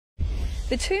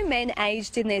The two men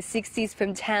aged in their 60s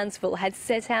from Townsville had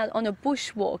set out on a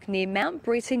bushwalk near Mount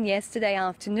Britain yesterday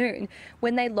afternoon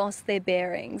when they lost their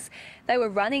bearings. They were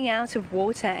running out of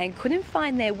water and couldn't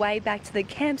find their way back to the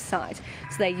campsite,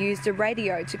 so they used a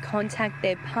radio to contact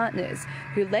their partners,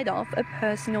 who let off a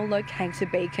personal locator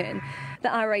beacon. The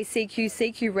RACQ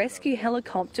CQ Rescue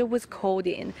helicopter was called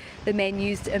in. The men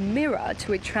used a mirror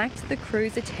to attract the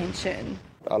crew's attention.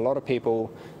 A lot of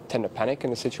people tend to panic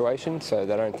in a situation, so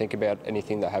they don't think about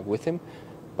anything they have with them.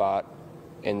 But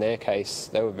in their case,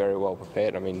 they were very well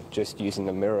prepared. I mean, just using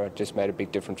the mirror just made a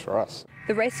big difference for us.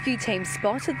 The rescue team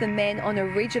spotted the men on a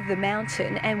ridge of the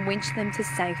mountain and winched them to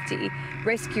safety.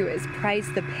 Rescuers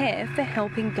praised the pair for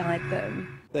helping guide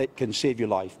them. It can save your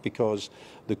life because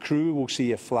the crew will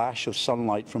see a flash of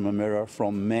sunlight from a mirror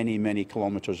from many, many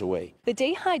kilometres away. The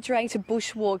dehydrated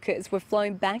bushwalkers were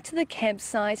flown back to the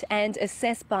campsite and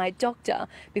assessed by a doctor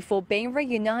before being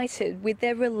reunited with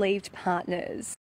their relieved partners.